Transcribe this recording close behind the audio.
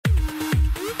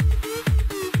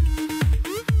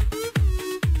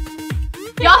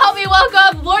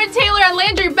Brooke Taylor and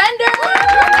Landry Bender.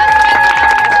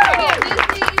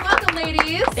 Welcome,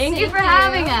 ladies. Thank you for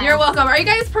having us. You're welcome. Are you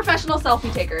guys professional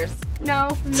selfie takers? No.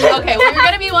 Okay, well, you're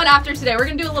going to be one after today. We're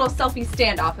going to do a little selfie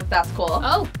standoff, if that's cool.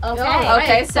 Oh, okay.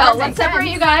 Okay, so let's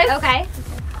separate you guys. Okay.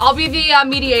 I'll be the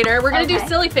mediator. We're going to do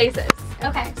silly faces.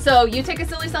 Okay. So you take a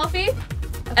silly selfie,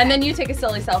 and then you take a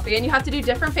silly selfie, and you have to do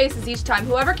different faces each time.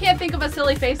 Whoever can't think of a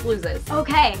silly face loses.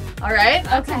 Okay. All right?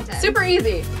 Okay. Super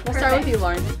easy. We'll start with you,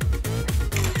 Lauren.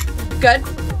 Good?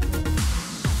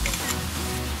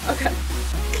 Okay.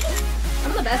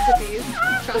 I'm the best at these.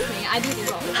 Trust me, I do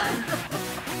these all the time.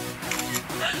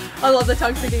 I love the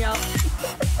tongue sticking out.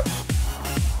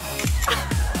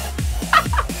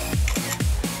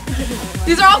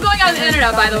 These are all going on the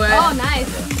internet, by the way. Oh, nice.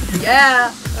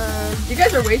 Yeah. You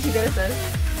guys are way too good at this.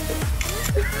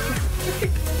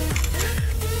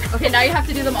 Okay, now you have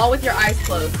to do them all with your eyes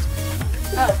closed.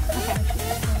 Oh, okay.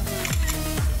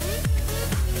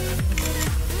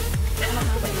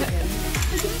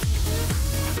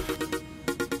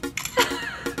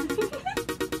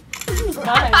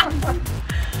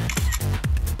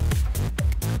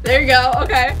 There you go.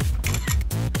 Okay.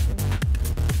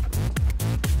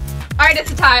 All right,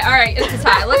 it's a tie. All right, it's a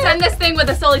tie. Let's end this thing with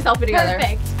a silly selfie together.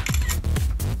 Perfect.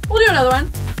 We'll do another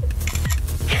one.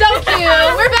 So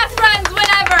cute. We're best friends.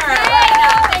 Win.